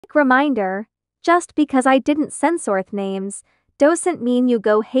Reminder, just because I didn't censor names, doesn't mean you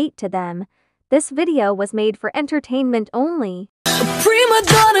go hate to them. This video was made for entertainment only. Prima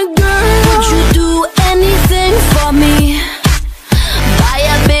donna girl, would you do anything for me? Buy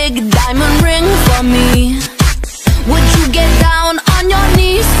a big diamond ring for me? Would you get down on your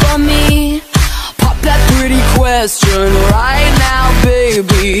knees for me? Pop that pretty question right now,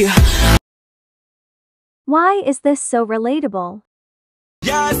 baby. Why is this so relatable?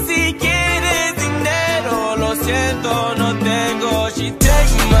 Ya si quieres dinero, lo siento, no tengo. She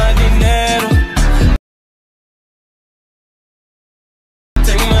takes my dinero.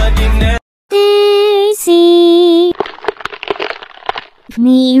 Take my dinero. Easy.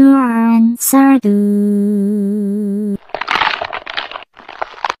 Me answer do.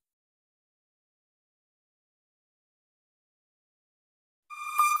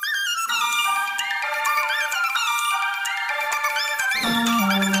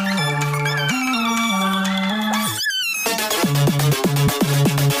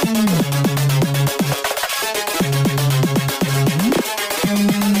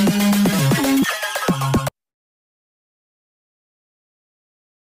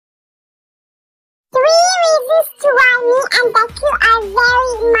 To why me and Becky are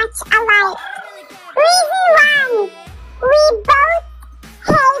very much alike. Reason 1, we both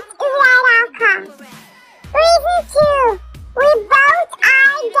hate Zaya. Reason 2, we both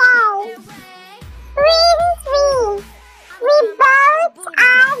are gay. Reason 3, we both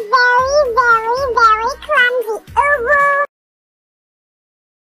are very, very, very clumsy.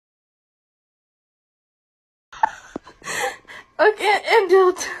 I can't handle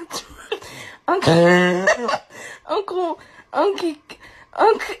it. Uncle, I can't.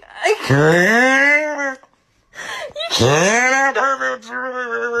 You can't.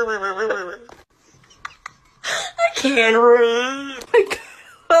 I can't read.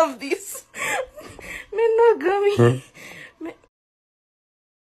 I love these. Menogamy.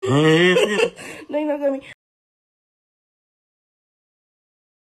 Menogamy.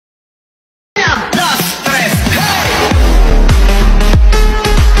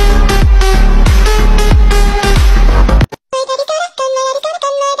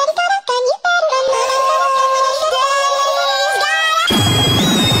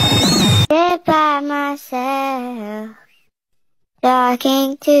 Myself,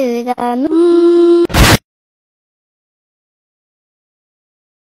 talking to the moon.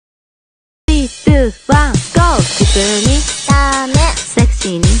 3、2、1、GO! 普通にダメ、セクシ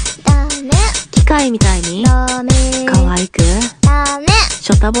ーにダメ、機械みたいにダメ、可愛くダメ、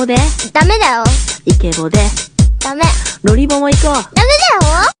ショタボでダメだよ、イケボでダメ、ロリボも行こう。ダメだ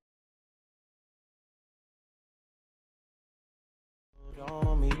よ。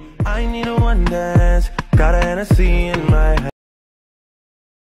I need a one dance, got a Hennessy in my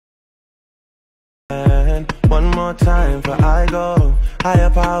hand. One more time for I go,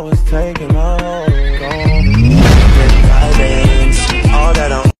 higher powers taking hold on me. All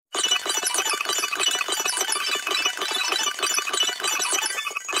that I'm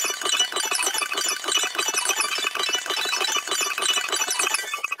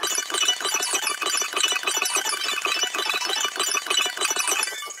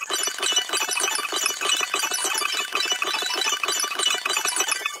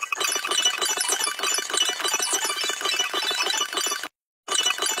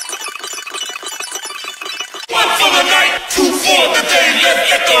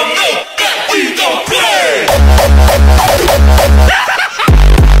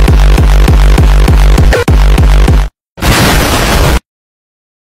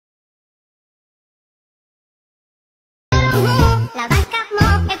La vaca mo,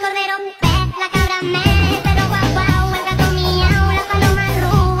 el cordero pe, la cabra me, el perro guau guau, el gato miau, la paloma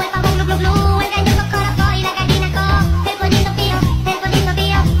ru, el pavo glu glu glu, el gallo cocorocó y la gallina co, el pollito pío, el pollito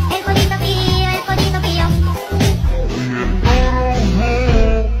pío, el pollito pío, el pollito pío.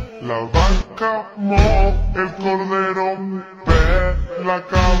 La vaca mo, el cordero pe, la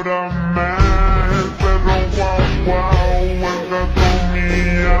cabra me, el perro guau guau, el gato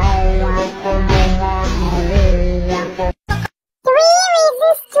miau, la paloma ru, el pavo. 3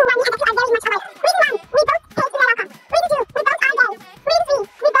 reasons to why me and Becky are very much alike. Reason 1, we both hate Zaya. Reason 2, we both are gay. Reason 3,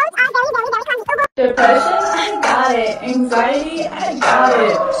 we both are very, very, very clumsy. Depression, I got it. Anxiety, I got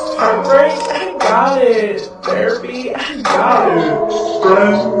it. Heartbreak, I got it. Therapy, I got it.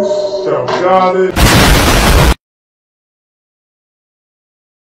 Stress, I got it.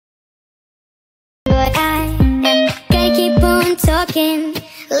 But I am gonna keep on talking.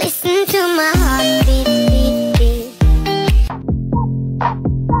 Listen to my heartbeat, beat, beat.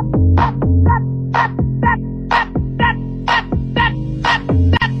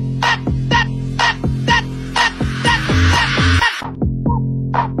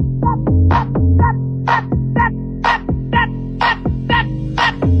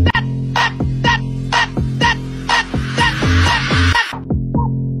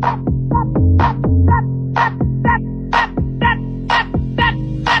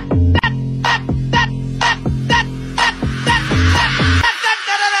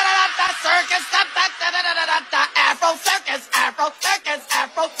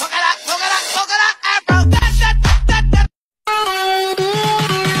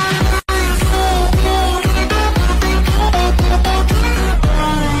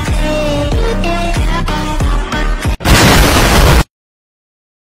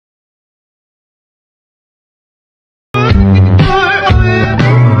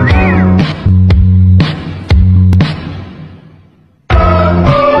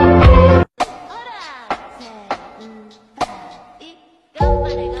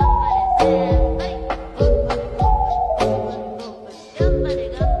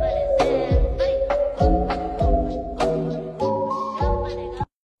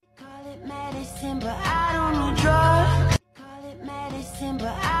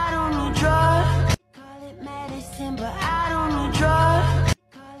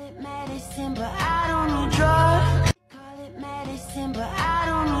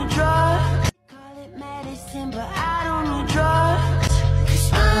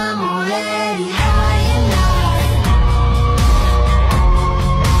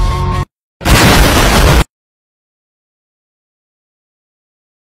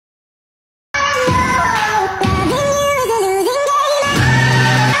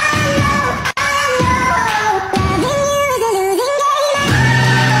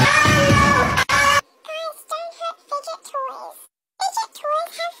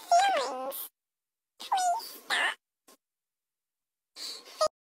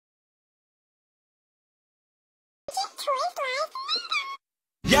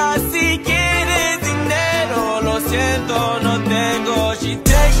 Ya si quieres dinero, lo siento, no tengo. She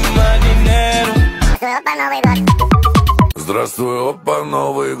takes my dinero. Здравствуй, опа,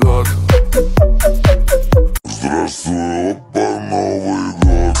 Новый год. Здравствуй, опа, Новый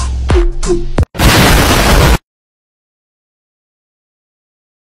год.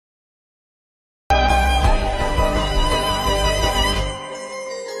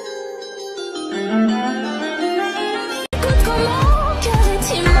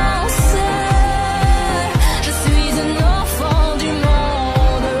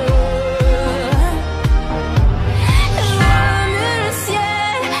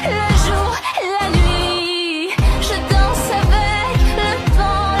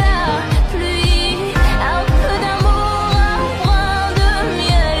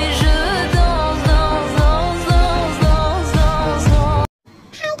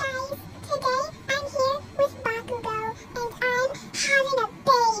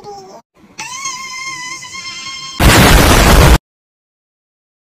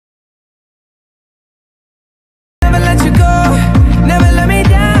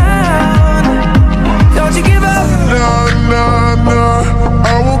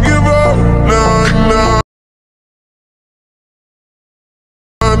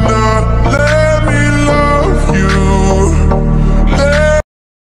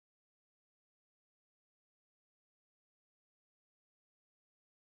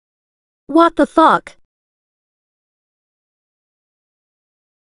 What the fuck?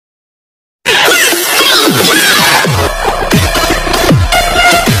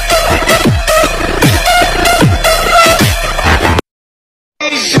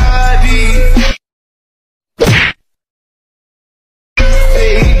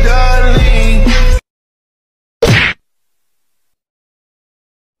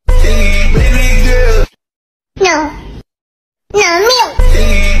 No. No, milk.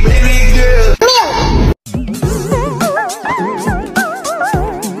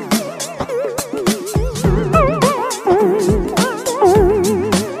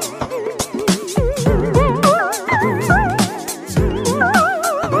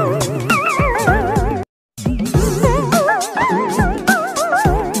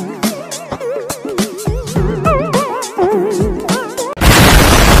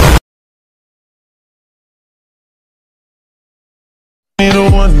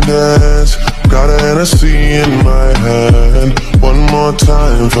 One dance, got a Hennessy in my hand. One more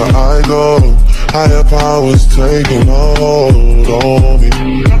time before I go. Higher powers taking hold on me.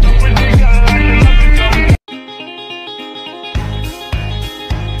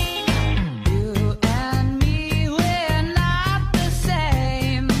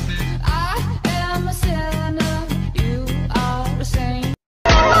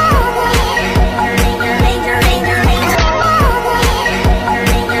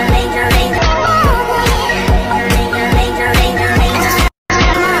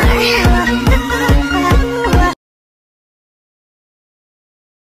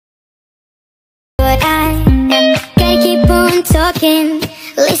 But I am gonna keep on talking.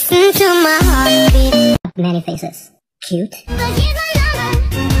 Listen to my heartbeat. Many faces. Cute. But here's my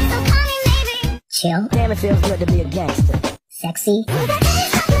number, so call me maybe. Chill. Damn, it feels good to be a gangster. Sexy.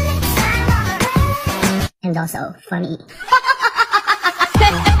 And also funny.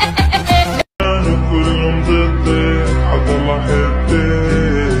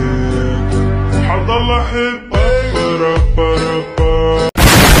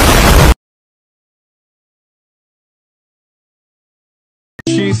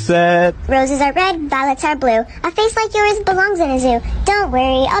 She said, Roses are red, violets are blue. A face like yours belongs in a zoo. Don't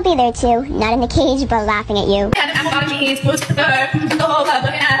worry, I'll be there too. Not in the cage, but laughing at you. And I'm watching his poster the whole time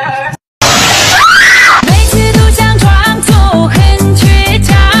looking at her.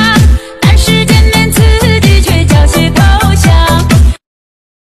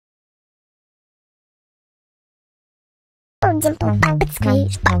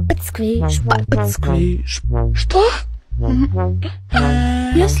 Что?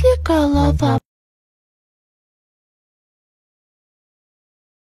 Если голова...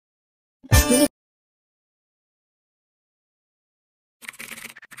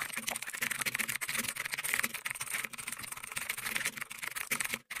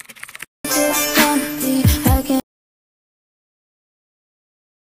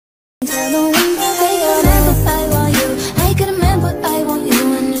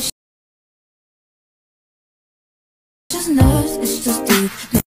 It's just deep.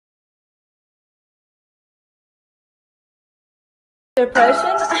 Depression,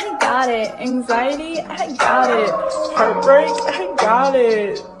 I got it. Anxiety, I got it. Heartbreak, I got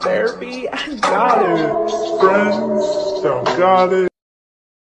it. Therapy, I got it. Friends don't got it.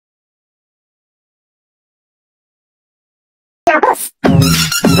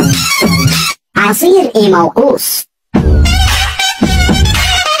 عصير موقوس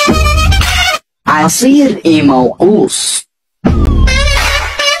عصير موقوس